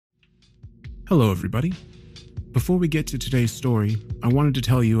Hello everybody. Before we get to today's story, I wanted to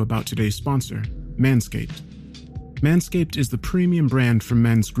tell you about today's sponsor, Manscaped. Manscaped is the premium brand for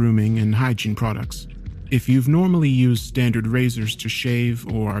men's grooming and hygiene products. If you've normally used standard razors to shave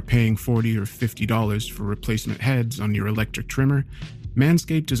or are paying $40 or $50 for replacement heads on your electric trimmer,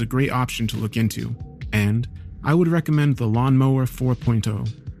 Manscaped is a great option to look into, and I would recommend the Lawnmower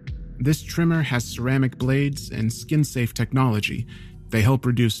 4.0. This trimmer has ceramic blades and skin-safe technology. They help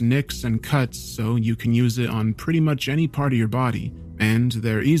reduce nicks and cuts so you can use it on pretty much any part of your body, and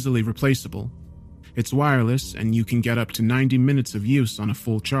they're easily replaceable. It's wireless and you can get up to 90 minutes of use on a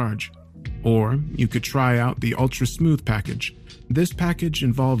full charge. Or you could try out the Ultra Smooth package. This package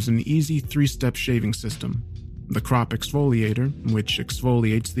involves an easy 3-step shaving system. The Crop Exfoliator, which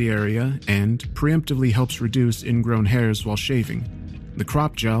exfoliates the area and preemptively helps reduce ingrown hairs while shaving. The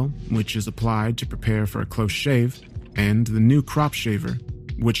Crop Gel, which is applied to prepare for a close shave. And the new Crop Shaver,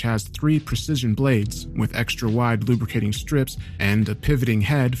 which has 3 precision blades with extra wide lubricating strips and a pivoting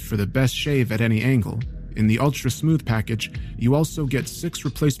head for the best shave at any angle. In the Ultra Smooth package, you also get 6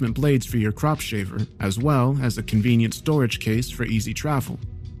 replacement blades for your crop shaver, as well as a convenient storage case for easy travel.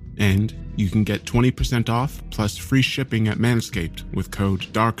 And you can get 20% off plus free shipping at Manscaped with code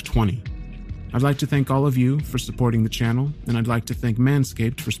DARK20. I'd like to thank all of you for supporting the channel, and I'd like to thank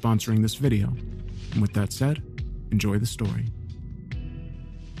Manscaped for sponsoring this video. And with that said, enjoy the story.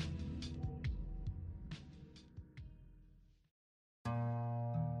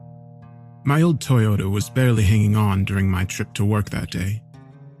 My old Toyota was barely hanging on during my trip to work that day.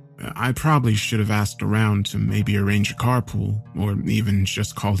 I probably should have asked around to maybe arrange a carpool or even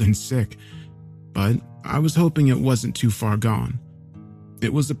just called in sick, but I was hoping it wasn't too far gone.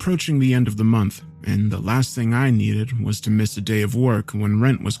 It was approaching the end of the month, and the last thing I needed was to miss a day of work when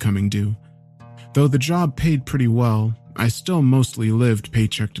rent was coming due. Though the job paid pretty well, I still mostly lived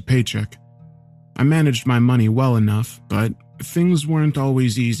paycheck to paycheck. I managed my money well enough, but things weren't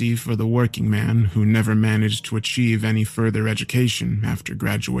always easy for the working man who never managed to achieve any further education after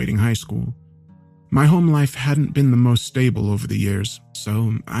graduating high school. My home life hadn't been the most stable over the years,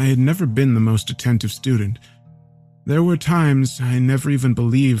 so I had never been the most attentive student. There were times I never even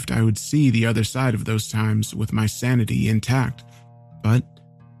believed I would see the other side of those times with my sanity intact, but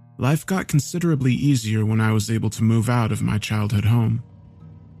life got considerably easier when I was able to move out of my childhood home.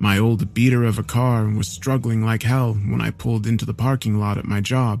 My old beater of a car was struggling like hell when I pulled into the parking lot at my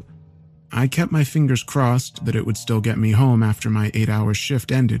job. I kept my fingers crossed that it would still get me home after my 8-hour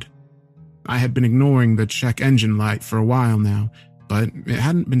shift ended. I had been ignoring the check engine light for a while now, but it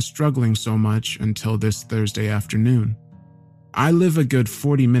hadn't been struggling so much until this Thursday afternoon. I live a good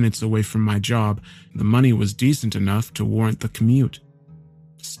 40 minutes away from my job. The money was decent enough to warrant the commute.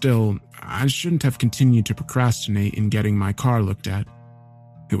 Still, I shouldn't have continued to procrastinate in getting my car looked at.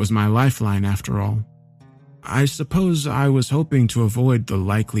 It was my lifeline after all. I suppose I was hoping to avoid the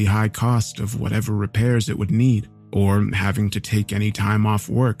likely high cost of whatever repairs it would need, or having to take any time off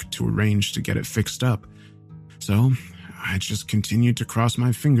work to arrange to get it fixed up. So, I just continued to cross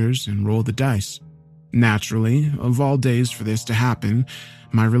my fingers and roll the dice. Naturally, of all days for this to happen,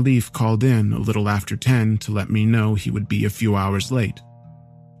 my relief called in a little after 10 to let me know he would be a few hours late.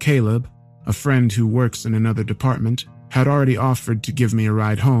 Caleb, a friend who works in another department, had already offered to give me a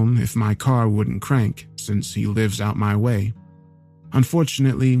ride home if my car wouldn't crank, since he lives out my way.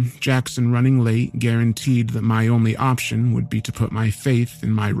 Unfortunately, Jackson running late guaranteed that my only option would be to put my faith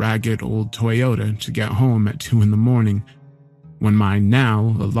in my ragged old Toyota to get home at 2 in the morning, when my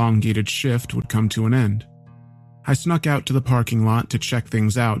now elongated shift would come to an end. I snuck out to the parking lot to check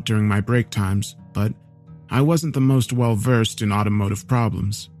things out during my break times, but I wasn't the most well-versed in automotive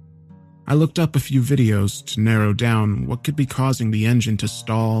problems. I looked up a few videos to narrow down what could be causing the engine to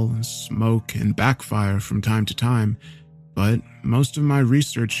stall, smoke, and backfire from time to time, but most of my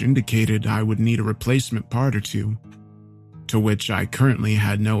research indicated I would need a replacement part or two, to which I currently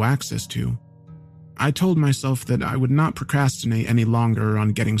had no access to. I told myself that I would not procrastinate any longer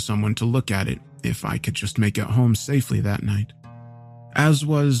on getting someone to look at it if I could just make it home safely that night. As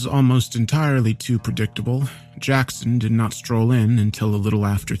was almost entirely too predictable, Jackson did not stroll in until a little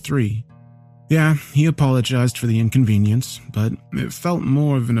after 3. Yeah, he apologized for the inconvenience, but it felt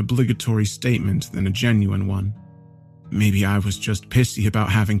more of an obligatory statement than a genuine one. Maybe I was just pissy about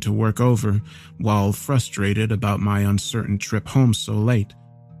having to work over, while frustrated about my uncertain trip home so late.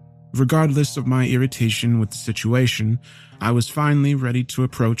 Regardless of my irritation with the situation, I was finally ready to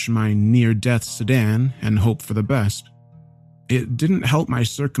approach my near-death sedan and hope for the best. It didn't help my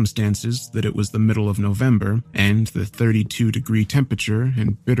circumstances that it was the middle of November, and the 32-degree temperature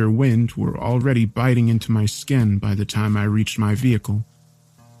and bitter wind were already biting into my skin by the time I reached my vehicle.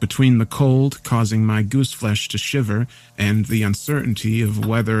 Between the cold causing my goose flesh to shiver and the uncertainty of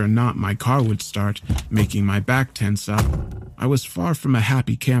whether or not my car would start, making my back tense up, I was far from a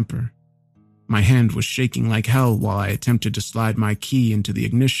happy camper. My hand was shaking like hell while I attempted to slide my key into the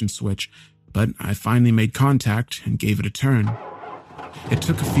ignition switch, but I finally made contact and gave it a turn. It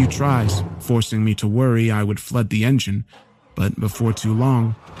took a few tries, forcing me to worry I would flood the engine, but before too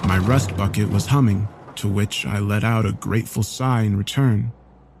long, my rust bucket was humming, to which I let out a grateful sigh in return.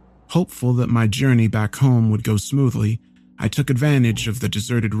 Hopeful that my journey back home would go smoothly, I took advantage of the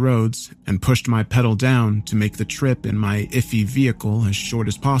deserted roads and pushed my pedal down to make the trip in my iffy vehicle as short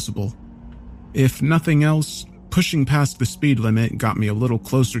as possible. If nothing else, pushing past the speed limit got me a little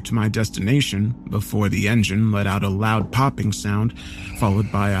closer to my destination before the engine let out a loud popping sound, followed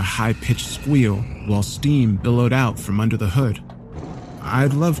by a high-pitched squeal while steam billowed out from under the hood.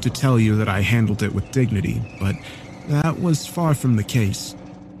 I'd love to tell you that I handled it with dignity, but that was far from the case.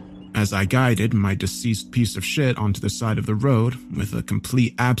 As I guided my deceased piece of shit onto the side of the road, with a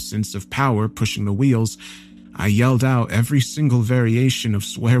complete absence of power pushing the wheels, I yelled out every single variation of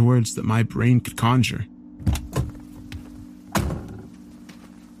swear words that my brain could conjure.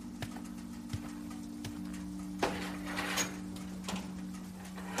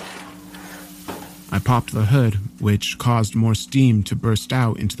 I popped the hood, which caused more steam to burst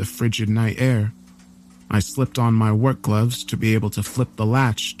out into the frigid night air. I slipped on my work gloves to be able to flip the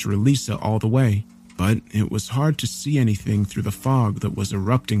latch to release it all the way, but it was hard to see anything through the fog that was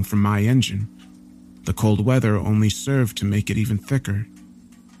erupting from my engine. The cold weather only served to make it even thicker.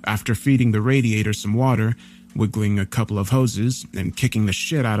 After feeding the radiator some water, wiggling a couple of hoses, and kicking the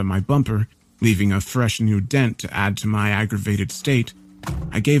shit out of my bumper, leaving a fresh new dent to add to my aggravated state,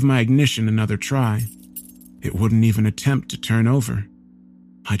 I gave my ignition another try. It wouldn't even attempt to turn over.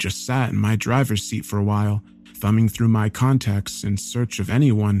 I just sat in my driver's seat for a while, thumbing through my contacts in search of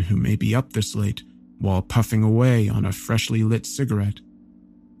anyone who may be up this late, while puffing away on a freshly lit cigarette.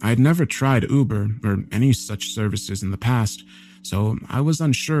 I had never tried Uber or any such services in the past, so I was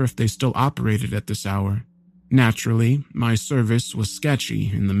unsure if they still operated at this hour. Naturally, my service was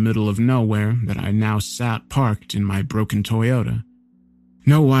sketchy in the middle of nowhere that I now sat parked in my broken Toyota.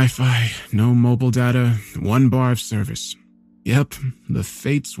 No Wi-Fi, no mobile data, 1 bar of service. Yep, the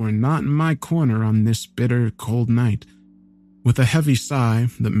fates were not in my corner on this bitter, cold night. With a heavy sigh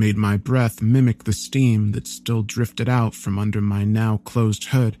that made my breath mimic the steam that still drifted out from under my now closed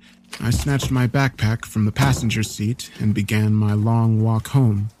hood, I snatched my backpack from the passenger seat and began my long walk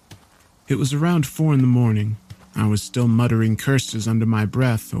home. It was around 4 a.m. I was still muttering curses under my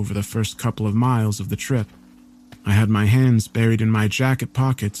breath over the first couple of miles of the trip. I had my hands buried in my jacket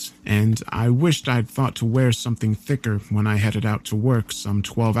pockets, and I wished I'd thought to wear something thicker when I headed out to work some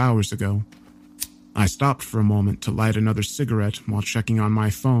 12 hours ago. I stopped for a moment to light another cigarette while checking on my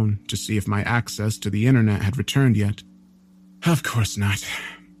phone to see if my access to the internet had returned yet. Of course not,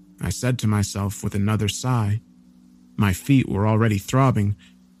 I said to myself with another sigh. My feet were already throbbing.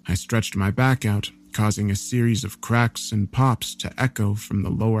 I stretched my back out, causing a series of cracks and pops to echo from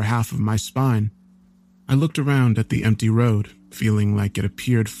the lower half of my spine. I looked around at the empty road, feeling like it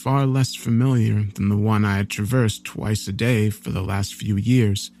appeared far less familiar than the one I had traversed twice a day for the last few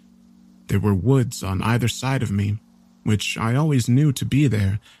years. There were woods on either side of me, which I always knew to be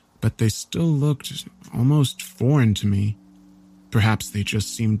there, but they still looked almost foreign to me. Perhaps they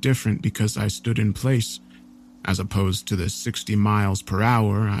just seemed different because I stood in place, as opposed to the 60 miles per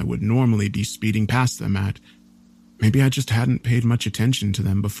hour I would normally be speeding past them at. Maybe I just hadn't paid much attention to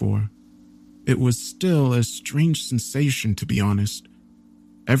them before. It was still a strange sensation, to be honest.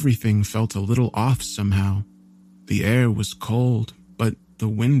 Everything felt a little off somehow. The air was cold, but the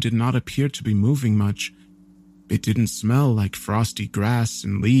wind did not appear to be moving much. It didn't smell like frosty grass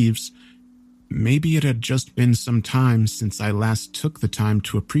and leaves. Maybe it had just been some time since I last took the time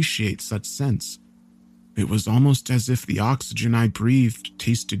to appreciate such scents. It was almost as if the oxygen I breathed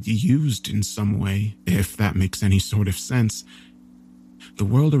tasted used in some way, if that makes any sort of sense. The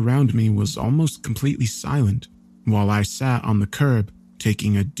world around me was almost completely silent, while I sat on the curb,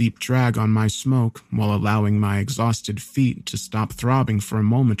 taking a deep drag on my smoke while allowing my exhausted feet to stop throbbing for a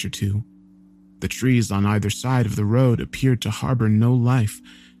moment or two. The trees on either side of the road appeared to harbor no life.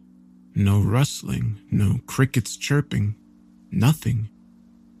 No rustling, no crickets chirping, nothing.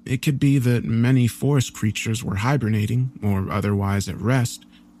 It could be that many forest creatures were hibernating or otherwise at rest.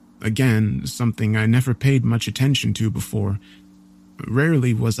 Again, something I never paid much attention to before.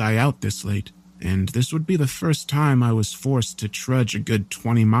 Rarely was I out this late, and this would be the first time I was forced to trudge a good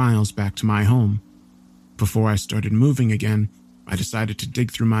 20 miles back to my home. Before I started moving again, I decided to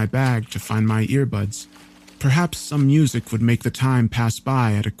dig through my bag to find my earbuds. Perhaps some music would make the time pass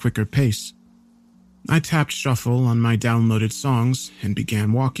by at a quicker pace. I tapped shuffle on my downloaded songs and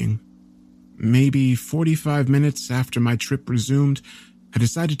began walking. Maybe 45 minutes after my trip resumed, I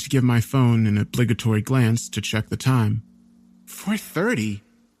decided to give my phone an obligatory glance to check the time. 4:30,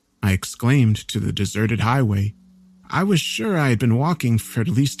 I exclaimed to the deserted highway. I was sure I had been walking for at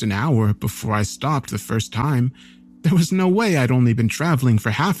least an hour before I stopped the first time. There was no way I'd only been traveling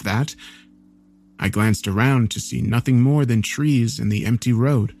for half that. I glanced around to see nothing more than trees and the empty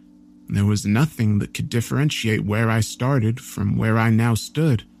road. There was nothing that could differentiate where I started from where I now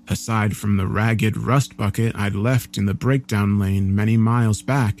stood, aside from the ragged rust bucket I'd left in the breakdown lane many miles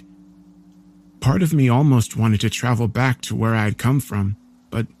back. Part of me almost wanted to travel back to where I had come from,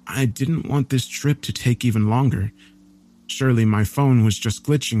 but I didn't want this trip to take even longer. Surely my phone was just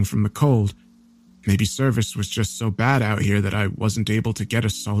glitching from the cold. Maybe service was just so bad out here that I wasn't able to get a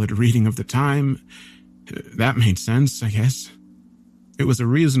solid reading of the time. That made sense, I guess. It was a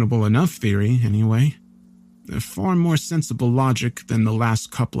reasonable enough theory, anyway. Far more sensible logic than the last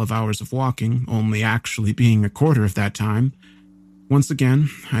couple of hours of walking, only actually being a quarter of that time. Once again,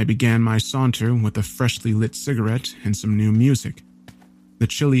 I began my saunter with a freshly lit cigarette and some new music. The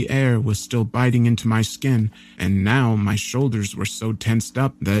chilly air was still biting into my skin, and now my shoulders were so tensed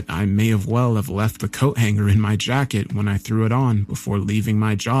up that I may have left the coat hanger in my jacket when I threw it on before leaving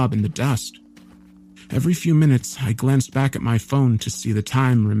my job in the dust. Every few minutes, I glanced back at my phone to see the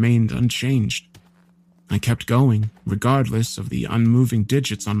time remained unchanged. I kept going, regardless of the unmoving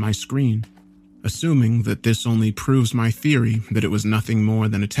digits on my screen, assuming that this only proves my theory that it was nothing more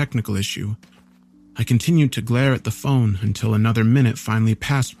than a technical issue. I continued to glare at the phone until another minute finally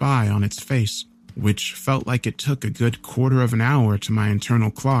passed by on its face, which felt like it took a good quarter of an hour to my internal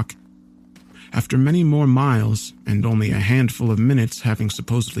clock. After many more miles, and only a handful of minutes having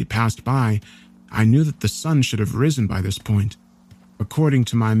supposedly passed by, I knew that the sun should have risen by this point. According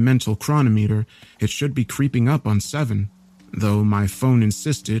to my mental chronometer, it should be creeping up on 7, though my phone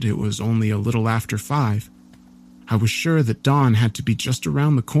insisted it was only a little after 5. I was sure that dawn had to be just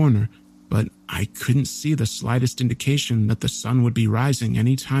around the corner, but I couldn't see the slightest indication that the sun would be rising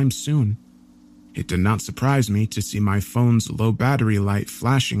any time soon. It did not surprise me to see my phone's low battery light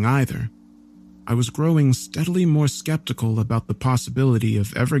flashing either. I was growing steadily more skeptical about the possibility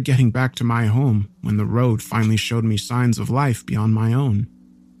of ever getting back to my home when the road finally showed me signs of life beyond my own.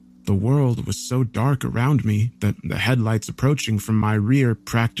 The world was so dark around me that the headlights approaching from my rear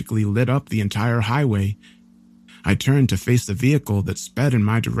practically lit up the entire highway. I turned to face the vehicle that sped in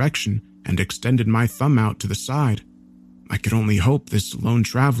my direction and extended my thumb out to the side. I could only hope this lone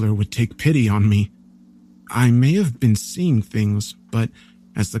traveler would take pity on me. I may have been seeing things, but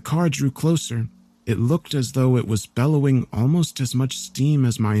as the car drew closer, it looked as though it was bellowing almost as much steam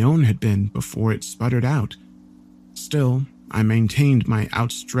as my own had been before it sputtered out. Still, I maintained my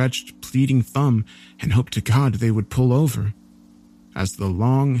outstretched, pleading thumb and hoped to God they would pull over. As the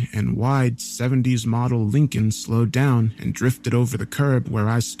long and wide 70s model Lincoln slowed down and drifted over the curb where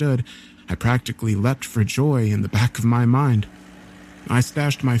I stood, I practically leapt for joy in the back of my mind. I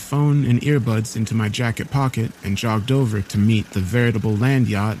stashed my phone and earbuds into my jacket pocket and jogged over to meet the veritable land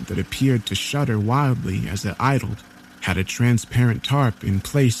yacht that appeared to shudder wildly as it idled, had a transparent tarp in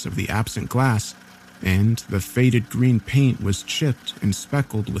place of the absent glass, and the faded green paint was chipped and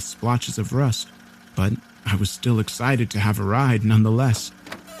speckled with splotches of rust, but I was still excited to have a ride nonetheless.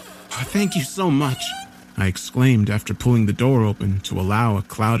 "Oh, thank you so much," I exclaimed after pulling the door open to allow a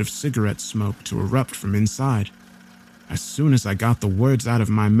cloud of cigarette smoke to erupt from inside. As soon as I got the words out of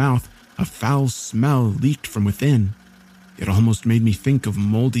my mouth, a foul smell leaked from within. It almost made me think of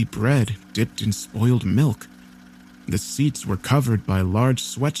moldy bread dipped in spoiled milk. The seats were covered by large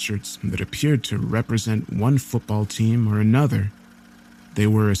sweatshirts that appeared to represent one football team or another. They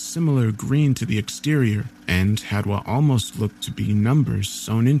were a similar green to the exterior and had what almost looked to be numbers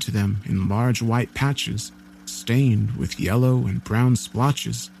sewn into them in large white patches, stained with yellow and brown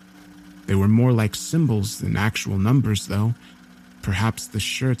splotches. They were more like symbols than actual numbers, though. Perhaps the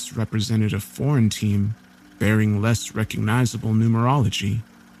shirts represented a foreign team, bearing less recognizable numerology.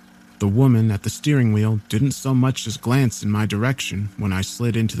 The woman at the steering wheel didn't so much as glance in my direction when I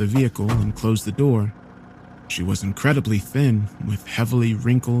slid into the vehicle and closed the door. She was incredibly thin, with heavily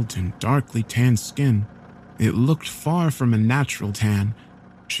wrinkled and darkly tanned skin. It looked far from a natural tan.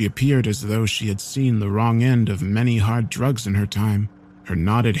 She appeared as though she had seen the wrong end of many hard drugs in her time. Her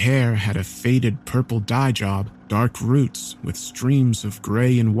knotted hair had a faded purple dye job, dark roots with streams of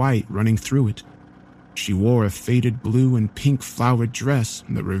gray and white running through it. She wore a faded blue and pink flowered dress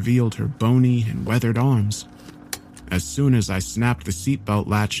that revealed her bony and weathered arms. As soon as I snapped the seatbelt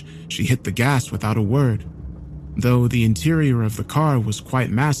latch, she hit the gas without a word. Though the interior of the car was quite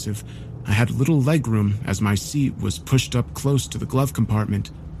massive, I had little legroom as my seat was pushed up close to the glove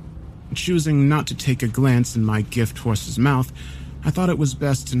compartment. Choosing not to take a glance in my gift horse's mouth, I thought it was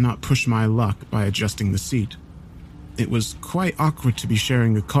best to not push my luck by adjusting the seat. It was quite awkward to be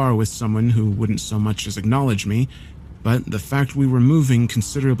sharing a car with someone who wouldn't so much as acknowledge me, but the fact we were moving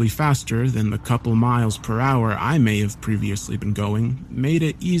considerably faster than the couple miles per hour I may have previously been going made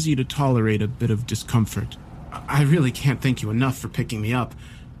it easy to tolerate a bit of discomfort. "I really can't thank you enough for picking me up,"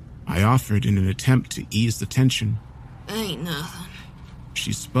 I offered in an attempt to ease the tension. "Ain't nothing."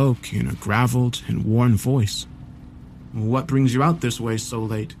 She spoke in a graveled and worn voice. "What brings you out this way so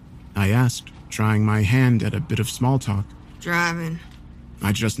late?" I asked, trying my hand at a bit of small talk. "Driving."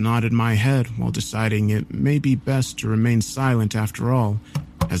 I just nodded my head while deciding it may be best to remain silent after all,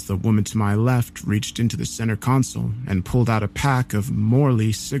 as the woman to my left reached into the center console and pulled out a pack of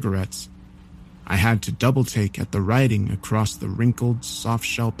Morley cigarettes. I had to double-take at the writing across the wrinkled,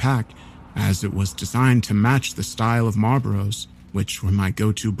 soft-shell pack, as it was designed to match the style of Marlboros, which were my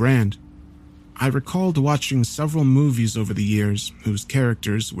go-to brand. I recalled watching several movies over the years whose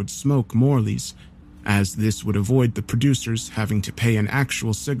characters would smoke Morleys, as this would avoid the producers having to pay an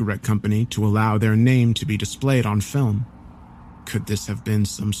actual cigarette company to allow their name to be displayed on film. Could this have been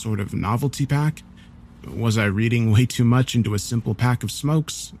some sort of novelty pack? Was I reading way too much into a simple pack of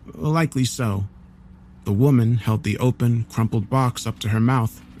smokes? Likely so. The woman held the open, crumpled box up to her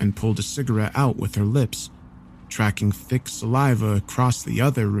mouth and pulled a cigarette out with her lips, tracking thick saliva across the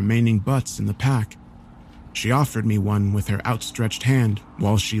other remaining butts in the pack. She offered me one with her outstretched hand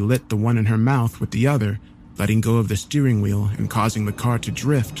while she lit the one in her mouth with the other, letting go of the steering wheel and causing the car to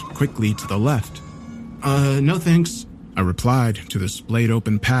drift quickly to the left. No thanks," I replied to the splayed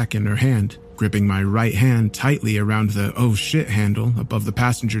open pack in her hand, gripping my right hand tightly around the "oh shit" handle above the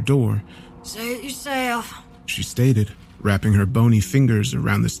passenger door. "Suit yourself," she stated, wrapping her bony fingers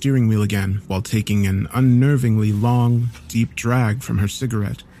around the steering wheel again while taking an unnervingly long, deep drag from her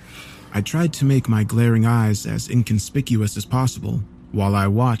cigarette. I tried to make my glaring eyes as inconspicuous as possible while I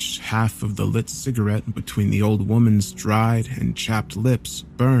watched half of the lit cigarette between the old woman's dried and chapped lips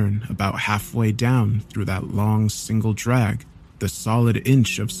burn about halfway down through that long single drag. The solid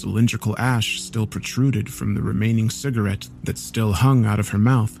inch of cylindrical ash still protruded from the remaining cigarette that still hung out of her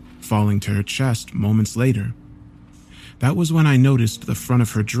mouth, falling to her chest moments later. That was when I noticed the front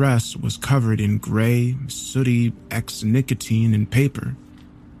of her dress was covered in gray, sooty ex-nicotine and paper.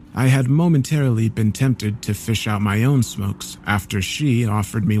 I had momentarily been tempted to fish out my own smokes after she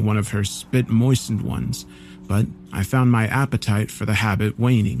offered me one of her spit-moistened ones, but I found my appetite for the habit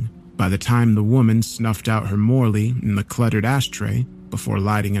waning. By the time the woman snuffed out her Morley in the cluttered ashtray before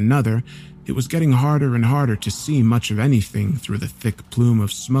lighting another, it was getting harder and harder to see much of anything through the thick plume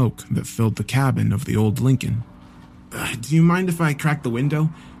of smoke that filled the cabin of the old Lincoln. "Do you mind if I crack the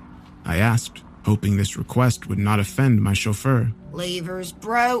window?" I asked, hoping this request would not offend my chauffeur. "Lever's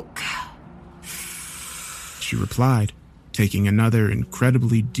broke," she replied, taking another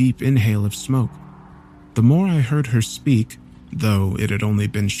incredibly deep inhale of smoke. The more I heard her speak, though it had only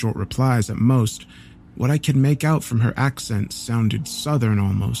been short replies at most, what I could make out from her accent sounded southern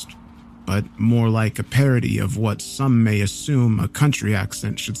almost, but more like a parody of what some may assume a country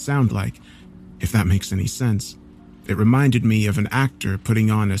accent should sound like, if that makes any sense. It reminded me of an actor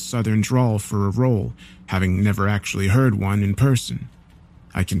putting on a southern drawl for a role, having never actually heard one in person.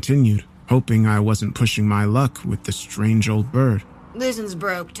 I continued, hoping I wasn't pushing my luck with the strange old bird. "This'n's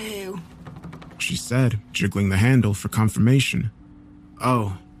broke too," she said, jiggling the handle for confirmation.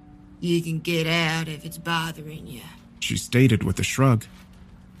 "Oh," "You can get out if it's bothering you," she stated with a shrug.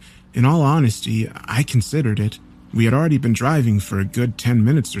 In all honesty, I considered it. We had already been driving for a good 10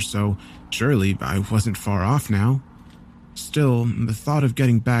 minutes or so. Surely I wasn't far off now. Still, the thought of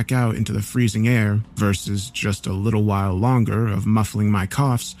getting back out into the freezing air versus just a little while longer of muffling my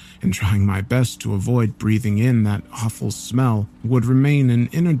coughs and trying my best to avoid breathing in that awful smell would remain an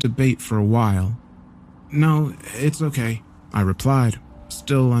inner debate for a while. "No, it's okay," I replied,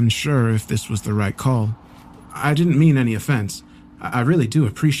 still unsure if this was the right call. "I didn't mean any offense. I really do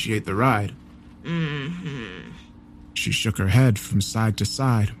appreciate the ride." She shook her head from side to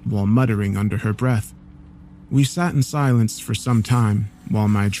side while muttering under her breath. We sat in silence for some time while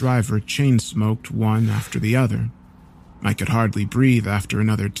my driver chain-smoked one after the other. I could hardly breathe after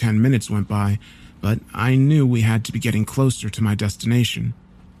another 10 minutes went by, but I knew we had to be getting closer to my destination.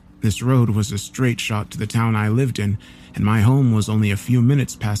 This road was a straight shot to the town I lived in, and my home was only a few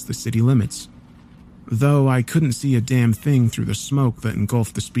minutes past the city limits. Though I couldn't see a damn thing through the smoke that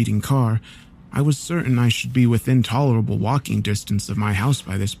engulfed the speeding car, I was certain I should be within tolerable walking distance of my house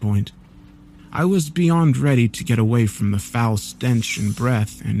by this point. I was beyond ready to get away from the foul stench and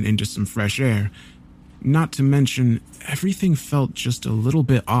breath and into some fresh air. Not to mention, everything felt just a little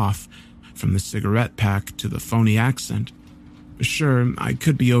bit off, from the cigarette pack to the phony accent. Sure, I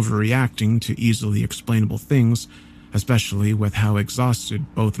could be overreacting to easily explainable things, especially with how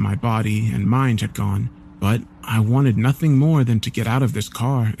exhausted both my body and mind had gone, but I wanted nothing more than to get out of this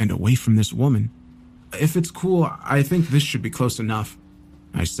car and away from this woman. "If it's cool, I think this should be close enough,"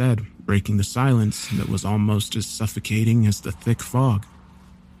 I said, breaking the silence that was almost as suffocating as the thick fog.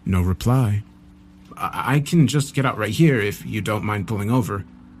 No reply. I can just get out right here if you don't mind pulling over."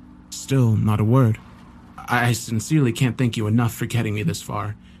 Still not a word. "I sincerely can't thank you enough for getting me this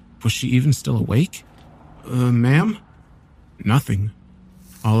far." Was she even still awake? Ma'am?" Nothing.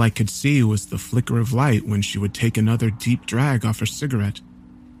 All I could see was the flicker of light when she would take another deep drag off her cigarette.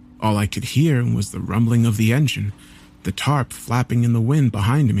 All I could hear was the rumbling of the engine, the tarp flapping in the wind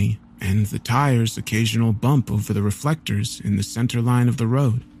behind me, and the tire's occasional bump over the reflectors in the center line of the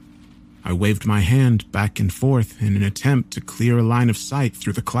road. I waved my hand back and forth in an attempt to clear a line of sight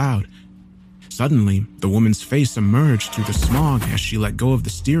through the cloud. Suddenly, the woman's face emerged through the smog as she let go of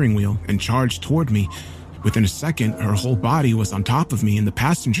the steering wheel and charged toward me. Within a second, her whole body was on top of me in the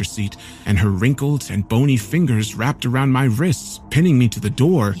passenger seat, and her wrinkled and bony fingers wrapped around my wrists, pinning me to the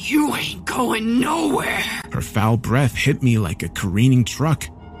door. "You ain't going nowhere." Her foul breath hit me like a careening truck.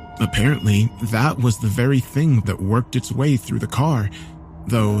 Apparently, that was the very thing that worked its way through the car,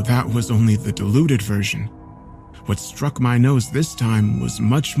 though that was only the diluted version. What struck my nose this time was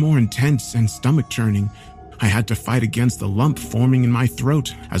much more intense and stomach-churning. I had to fight against the lump forming in my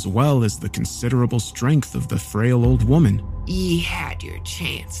throat, as well as the considerable strength of the frail old woman. "You had your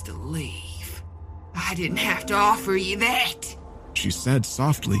chance to leave. I didn't have to offer you that," she said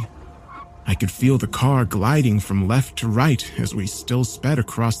softly. I could feel the car gliding from left to right as we still sped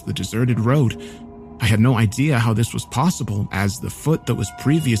across the deserted road. I had no idea how this was possible, as the foot that was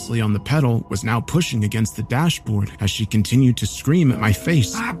previously on the pedal was now pushing against the dashboard as she continued to scream at my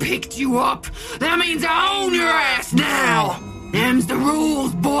face. "I picked you up. That means I own your ass now. Them's the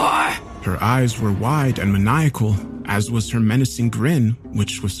rules, boy." Her eyes were wide and maniacal, as was her menacing grin,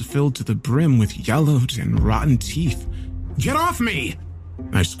 which was filled to the brim with yellowed and rotten teeth. "Get off me!"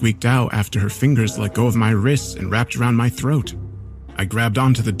 I squeaked out after her fingers let go of my wrists and wrapped around my throat. I grabbed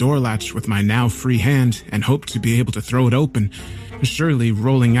onto the door latch with my now free hand and hoped to be able to throw it open. Surely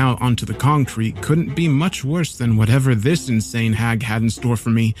rolling out onto the concrete couldn't be much worse than whatever this insane hag had in store for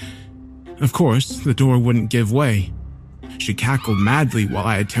me. Of course, the door wouldn't give way. She cackled madly while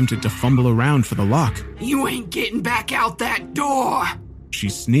I attempted to fumble around for the lock. "You ain't getting back out that door," she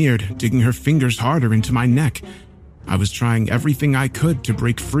sneered, digging her fingers harder into my neck. I was trying everything I could to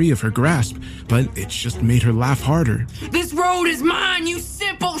break free of her grasp, but it just made her laugh harder. "This road is mine, you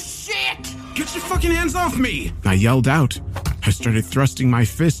simple shit!" "Get your fucking hands off me!" I yelled out. I started thrusting my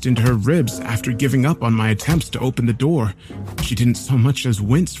fist into her ribs after giving up on my attempts to open the door. She didn't so much as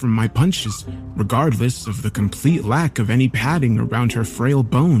wince from my punches, regardless of the complete lack of any padding around her frail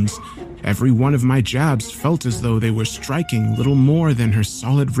bones. Every one of my jabs felt as though they were striking little more than her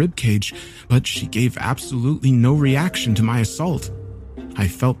solid ribcage, but she gave absolutely no reaction to my assault. I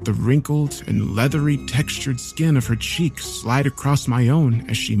felt the wrinkled and leathery textured skin of her cheek slide across my own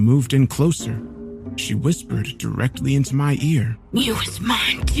as she moved in closer. She whispered directly into my ear. "You was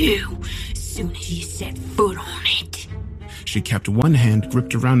mine too, soon as you set foot on it." She kept one hand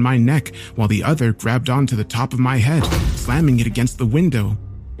gripped around my neck while the other grabbed onto the top of my head, slamming it against the window.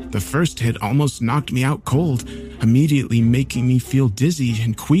 The first hit almost knocked me out cold, immediately making me feel dizzy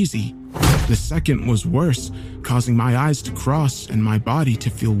and queasy. The second was worse, causing my eyes to cross and my body to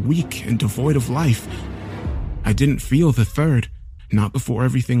feel weak and devoid of life. I didn't feel the third, not before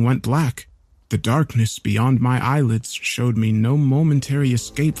everything went black. The darkness beyond my eyelids showed me no momentary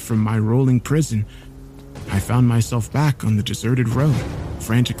escape from my rolling prison. I found myself back on the deserted road,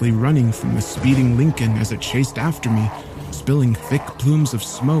 frantically running from the speeding Lincoln as it chased after me, spilling thick plumes of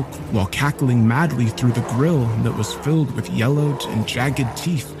smoke while cackling madly through the grill that was filled with yellowed and jagged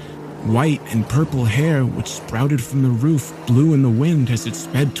teeth. White and purple hair which sprouted from the roof blew in the wind as it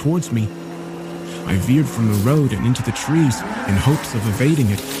sped towards me. I veered from the road and into the trees in hopes of evading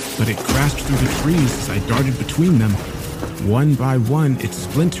it, but it crashed through the trees as I darted between them. One by one, it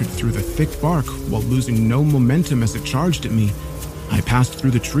splintered through the thick bark while losing no momentum as it charged at me. I passed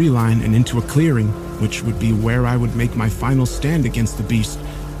through the tree line and into a clearing, which would be where I would make my final stand against the beast.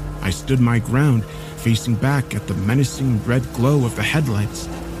 I stood my ground, facing back at the menacing red glow of the headlights.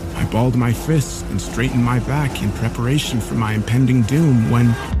 I balled my fists and straightened my back in preparation for my impending doom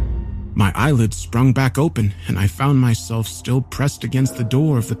when my eyelids sprung back open and I found myself still pressed against the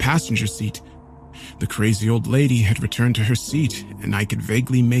door of the passenger seat. The crazy old lady had returned to her seat, and I could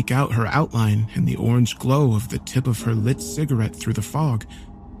vaguely make out her outline and the orange glow of the tip of her lit cigarette through the fog.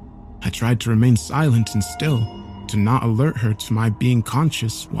 I tried to remain silent and still, to not alert her to my being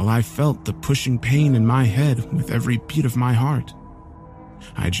conscious while I felt the pushing pain in my head with every beat of my heart.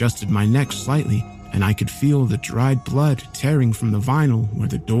 I adjusted my neck slightly, and I could feel the dried blood tearing from the vinyl where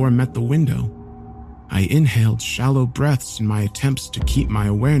the door met the window. I inhaled shallow breaths in my attempts to keep my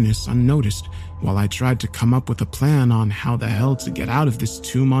awareness unnoticed while I tried to come up with a plan on how the hell to get out of this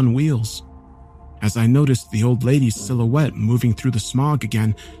tomb on wheels. As I noticed the old lady's silhouette moving through the smog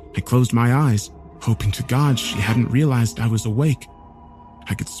again, I closed my eyes, hoping to God she hadn't realized I was awake.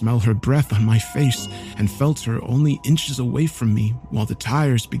 I could smell her breath on my face and felt her only inches away from me while the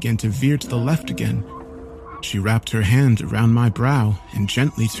tires began to veer to the left again. She wrapped her hand around my brow and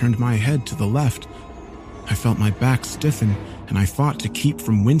gently turned my head to the left. I felt my back stiffen, and I fought to keep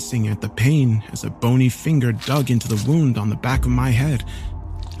from wincing at the pain as a bony finger dug into the wound on the back of my head.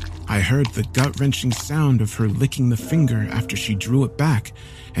 I heard the gut-wrenching sound of her licking the finger after she drew it back,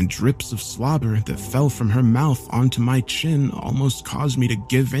 and drips of slobber that fell from her mouth onto my chin almost caused me to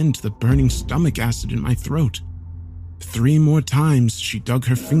give in to the burning stomach acid in my throat. 3 more times she dug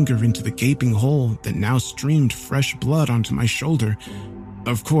her finger into the gaping hole that now streamed fresh blood onto my shoulder.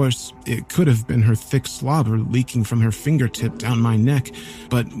 Of course, it could have been her thick slobber leaking from her fingertip down my neck,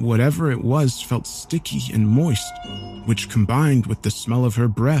 but whatever it was felt sticky and moist, which combined with the smell of her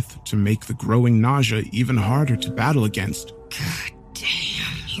breath to make the growing nausea even harder to battle against. God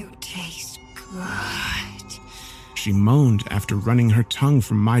damn, you taste good. She moaned after running her tongue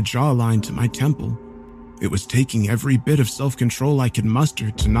from my jawline to my temple. It was taking every bit of self-control I could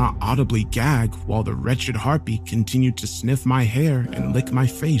muster to not audibly gag while the wretched harpy continued to sniff my hair and lick my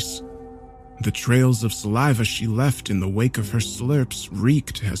face. The trails of saliva she left in the wake of her slurps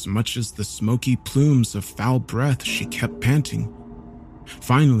reeked as much as the smoky plumes of foul breath she kept panting.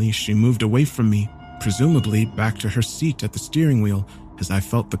 Finally, she moved away from me, presumably back to her seat at the steering wheel, as I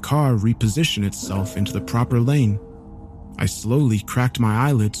felt the car reposition itself into the proper lane. I slowly cracked my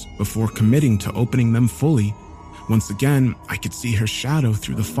eyelids before committing to opening them fully. Once again, I could see her shadow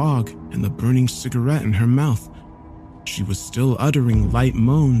through the fog and the burning cigarette in her mouth. She was still uttering light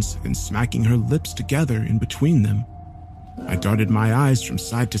moans and smacking her lips together in between them. I darted my eyes from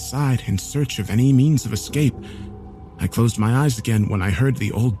side to side in search of any means of escape. I closed my eyes again when I heard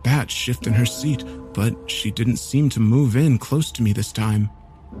the old bat shift in her seat, but she didn't seem to move in close to me this time.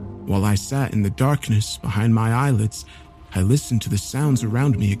 While I sat in the darkness behind my eyelids, I listened to the sounds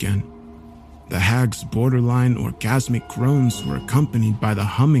around me again. The hag's borderline orgasmic groans were accompanied by the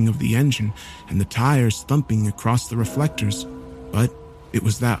humming of the engine and the tires thumping across the reflectors, but it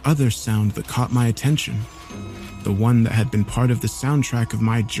was that other sound that caught my attention, the one that had been part of the soundtrack of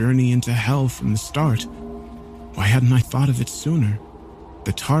my journey into hell from the start. Why hadn't I thought of it sooner?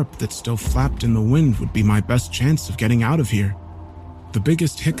 The tarp that still flapped in the wind would be my best chance of getting out of here. The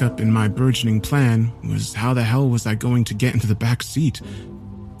biggest hiccup in my burgeoning plan was how the hell was I going to get into the back seat?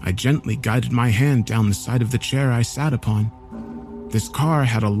 I gently guided my hand down the side of the chair I sat upon. This car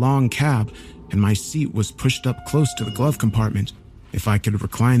had a long cab, and my seat was pushed up close to the glove compartment. If I could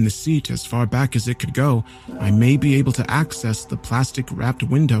recline the seat as far back as it could go, I may be able to access the plastic-wrapped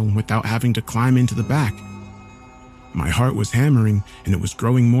window without having to climb into the back. My heart was hammering, and it was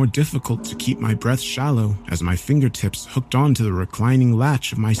growing more difficult to keep my breath shallow as my fingertips hooked onto the reclining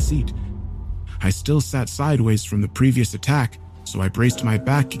latch of my seat. I still sat sideways from the previous attack, so I braced my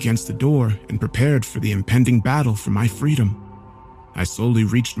back against the door and prepared for the impending battle for my freedom. I slowly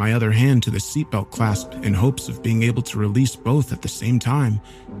reached my other hand to the seatbelt clasp in hopes of being able to release both at the same time.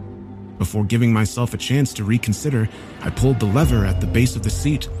 Before giving myself a chance to reconsider, I pulled the lever at the base of the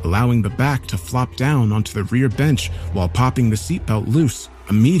seat, allowing the back to flop down onto the rear bench while popping the seatbelt loose.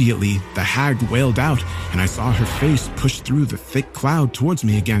 Immediately, the hag wailed out, and I saw her face push through the thick cloud towards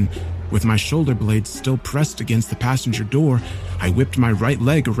me again. With my shoulder blades still pressed against the passenger door, I whipped my right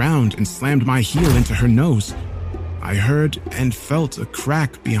leg around and slammed my heel into her nose. I heard and felt a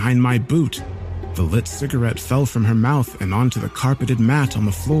crack behind my boot. The lit cigarette fell from her mouth and onto the carpeted mat on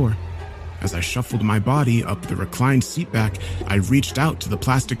the floor. As I shuffled my body up the reclined seatback, I reached out to the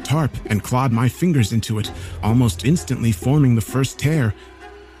plastic tarp and clawed my fingers into it, almost instantly forming the first tear.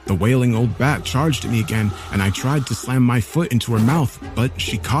 The wailing old bat charged at me again, and I tried to slam my foot into her mouth, but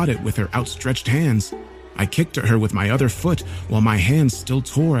she caught it with her outstretched hands. I kicked at her with my other foot while my hands still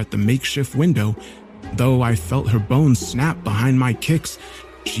tore at the makeshift window. Though I felt her bones snap behind my kicks,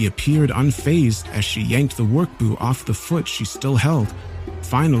 she appeared unfazed as she yanked the work boot off the foot she still held.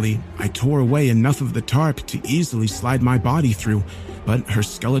 Finally, I tore away enough of the tarp to easily slide my body through, but her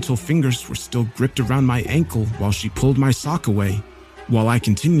skeletal fingers were still gripped around my ankle while she pulled my sock away. While I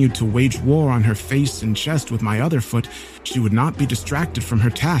continued to wage war on her face and chest with my other foot, she would not be distracted from her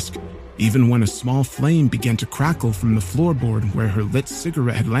task, even when a small flame began to crackle from the floorboard where her lit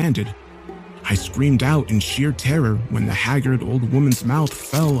cigarette had landed. I screamed out in sheer terror when the haggard old woman's mouth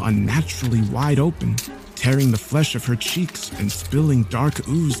fell unnaturally wide open, tearing the flesh of her cheeks and spilling dark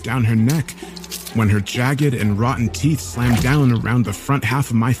ooze down her neck. When her jagged and rotten teeth slammed down around the front half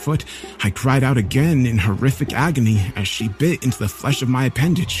of my foot, I cried out again in horrific agony as she bit into the flesh of my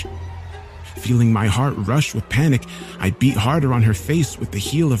appendage. Feeling my heart rush with panic, I beat harder on her face with the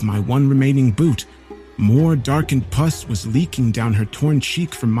heel of my one remaining boot. More darkened pus was leaking down her torn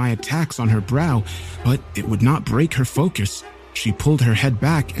cheek from my attacks on her brow, but it would not break her focus. She pulled her head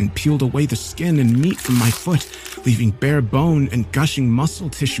back and peeled away the skin and meat from my foot, leaving bare bone and gushing muscle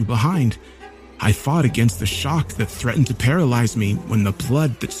tissue behind. I fought against the shock that threatened to paralyze me when the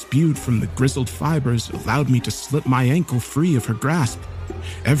blood that spewed from the grizzled fibers allowed me to slip my ankle free of her grasp.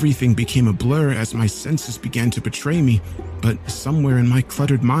 Everything became a blur as my senses began to betray me, but somewhere in my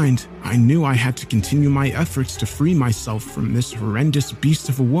cluttered mind, I knew I had to continue my efforts to free myself from this horrendous beast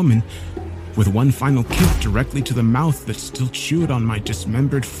of a woman. With one final kick directly to the mouth that still chewed on my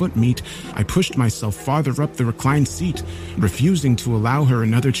dismembered foot meat, I pushed myself farther up the reclined seat. Refusing to allow her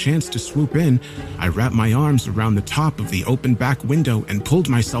another chance to swoop in, I wrapped my arms around the top of the open back window and pulled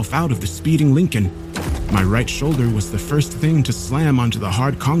myself out of the speeding Lincoln. My right shoulder was the first thing to slam onto the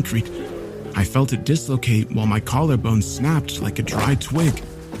hard concrete. I felt it dislocate while my collarbone snapped like a dry twig.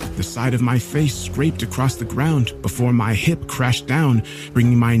 The side of my face scraped across the ground before my hip crashed down,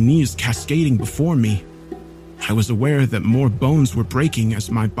 bringing my knees cascading before me. I was aware that more bones were breaking as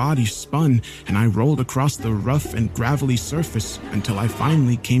my body spun and I rolled across the rough and gravelly surface until I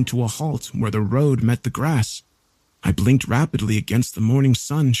finally came to a halt where the road met the grass. I blinked rapidly against the morning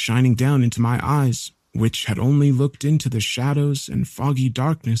sun shining down into my eyes, which had only looked into the shadows and foggy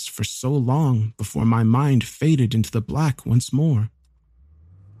darkness for so long before my mind faded into the black once more.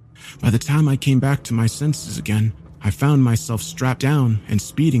 By the time I came back to my senses again, I found myself strapped down and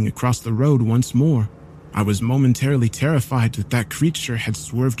speeding across the road once more. I was momentarily terrified that creature had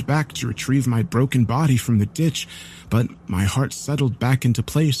swerved back to retrieve my broken body from the ditch, but my heart settled back into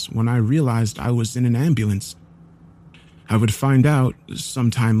place when I realized I was in an ambulance. I would find out,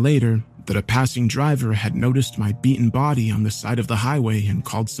 sometime later, that a passing driver had noticed my beaten body on the side of the highway and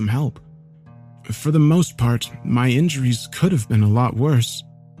called some help. For the most part, my injuries could have been a lot worse.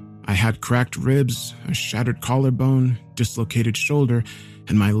 I had cracked ribs, a shattered collarbone, dislocated shoulder,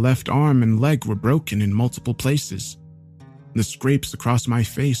 and my left arm and leg were broken in multiple places. The scrapes across my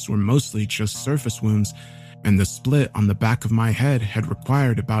face were mostly just surface wounds, and the split on the back of my head had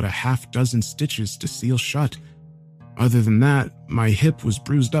required about a half-dozen stitches to seal shut. Other than that, my hip was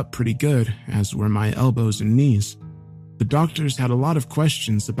bruised up pretty good, as were my elbows and knees. The doctors had a lot of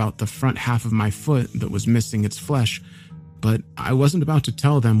questions about the front half of my foot that was missing its flesh, but I wasn't about to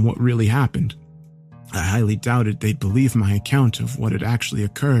tell them what really happened. I highly doubted they'd believe my account of what had actually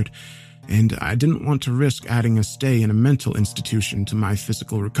occurred, and I didn't want to risk adding a stay in a mental institution to my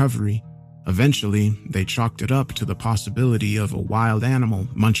physical recovery. Eventually, they chalked it up to the possibility of a wild animal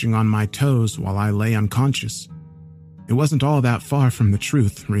munching on my toes while I lay unconscious. It wasn't all that far from the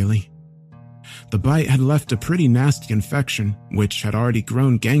truth, really. The bite had left a pretty nasty infection, which had already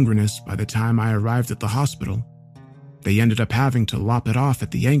grown gangrenous by the time I arrived at the hospital. They ended up having to lop it off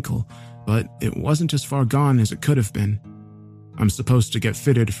at the ankle, but it wasn't as far gone as it could have been. I'm supposed to get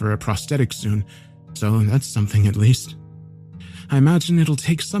fitted for a prosthetic soon, so that's something at least. I imagine it'll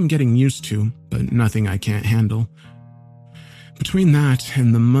take some getting used to, but nothing I can't handle. Between that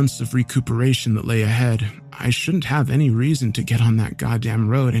and the months of recuperation that lay ahead, I shouldn't have any reason to get on that goddamn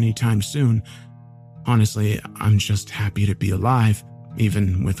road anytime soon. Honestly, I'm just happy to be alive,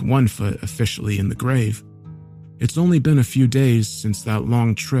 even with one foot officially in the grave. It's only been a few days since that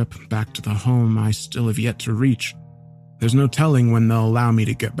long trip back to the home I still have yet to reach. There's no telling when they'll allow me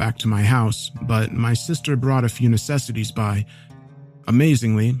to get back to my house, but my sister brought a few necessities by.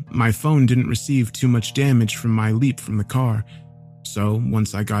 Amazingly, my phone didn't receive too much damage from my leap from the car, so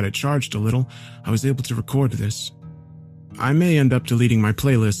once I got it charged a little, I was able to record this. I may end up deleting my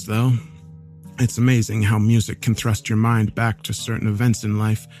playlist, though. It's amazing how music can thrust your mind back to certain events in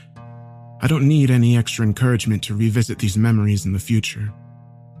life. I don't need any extra encouragement to revisit these memories in the future.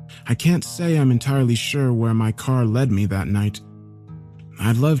 I can't say I'm entirely sure where my car led me that night.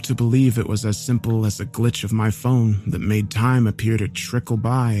 I'd love to believe it was as simple as a glitch of my phone that made time appear to trickle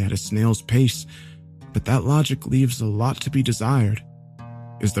by at a snail's pace, but that logic leaves a lot to be desired.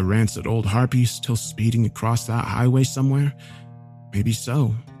 Is the rancid old harpy still speeding across that highway somewhere? Maybe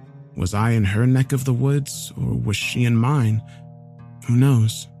so. Was I in her neck of the woods, or was she in mine? Who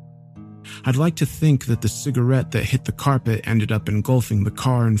knows? I'd like to think that the cigarette that hit the carpet ended up engulfing the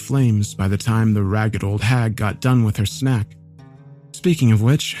car in flames by the time the ragged old hag got done with her snack. Speaking of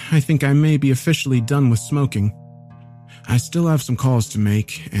which, I think I may be officially done with smoking. I still have some calls to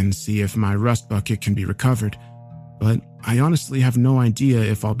make and see if my rust bucket can be recovered, but I honestly have no idea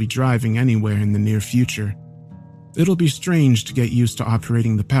if I'll be driving anywhere in the near future. It'll be strange to get used to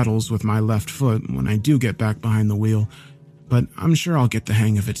operating the pedals with my left foot when I do get back behind the wheel, but I'm sure I'll get the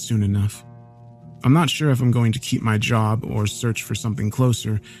hang of it soon enough. I'm not sure if I'm going to keep my job or search for something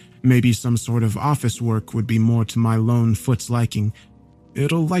closer. Maybe some sort of office work would be more to my lone foot's liking.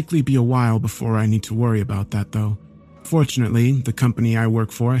 It'll likely be a while before I need to worry about that, though. Fortunately, the company I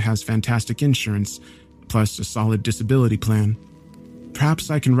work for has fantastic insurance, plus a solid disability plan. Perhaps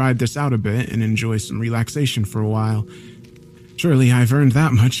I can ride this out a bit and enjoy some relaxation for a while. Surely I've earned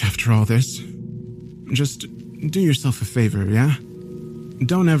that much after all this. Just do yourself a favor, yeah?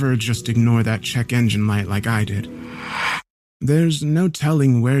 Don't ever just ignore that check engine light like I did. There's no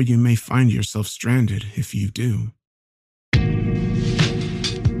telling where you may find yourself stranded if you do.